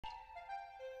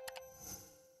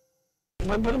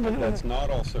That's not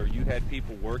all, sir. You had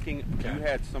people working. Okay. You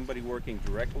had somebody working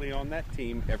directly on that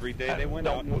team every day. They went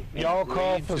out. Y'all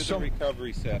called for some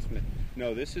recovery assessment.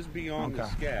 No, this is beyond the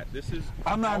scat. This is.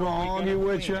 I'm not going to argue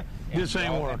with you. This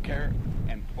ain't working.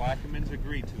 And Plaquemines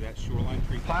agreed to that shoreline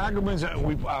treatment. Plaquemines,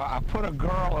 I put a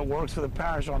girl that works for the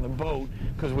parish on the boat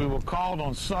because we were called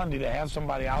on Sunday to have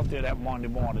somebody out there that Monday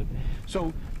morning.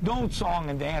 So don't song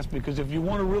and dance, because if you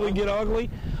want to really get ugly,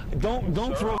 don't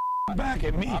throw back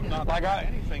at me.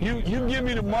 Like you give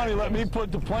me the money, let me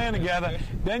put the plan together,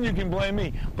 then you can blame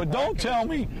me. But don't tell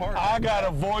me I got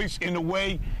a voice in the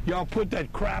way y'all put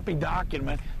that crappy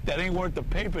document that ain't worth the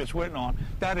paper it's written on.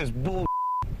 That is bull.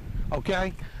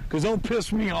 Okay? Because don't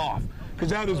piss me off, because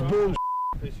that is bull.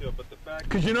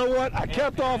 Because you know what? I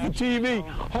kept off of TV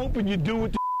hoping you do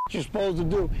what the you're supposed to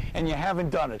do, and you haven't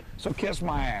done it. So kiss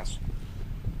my ass.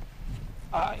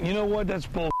 You know what? That's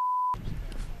bull.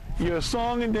 You're a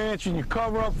song and dance, and you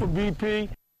cover up for BP.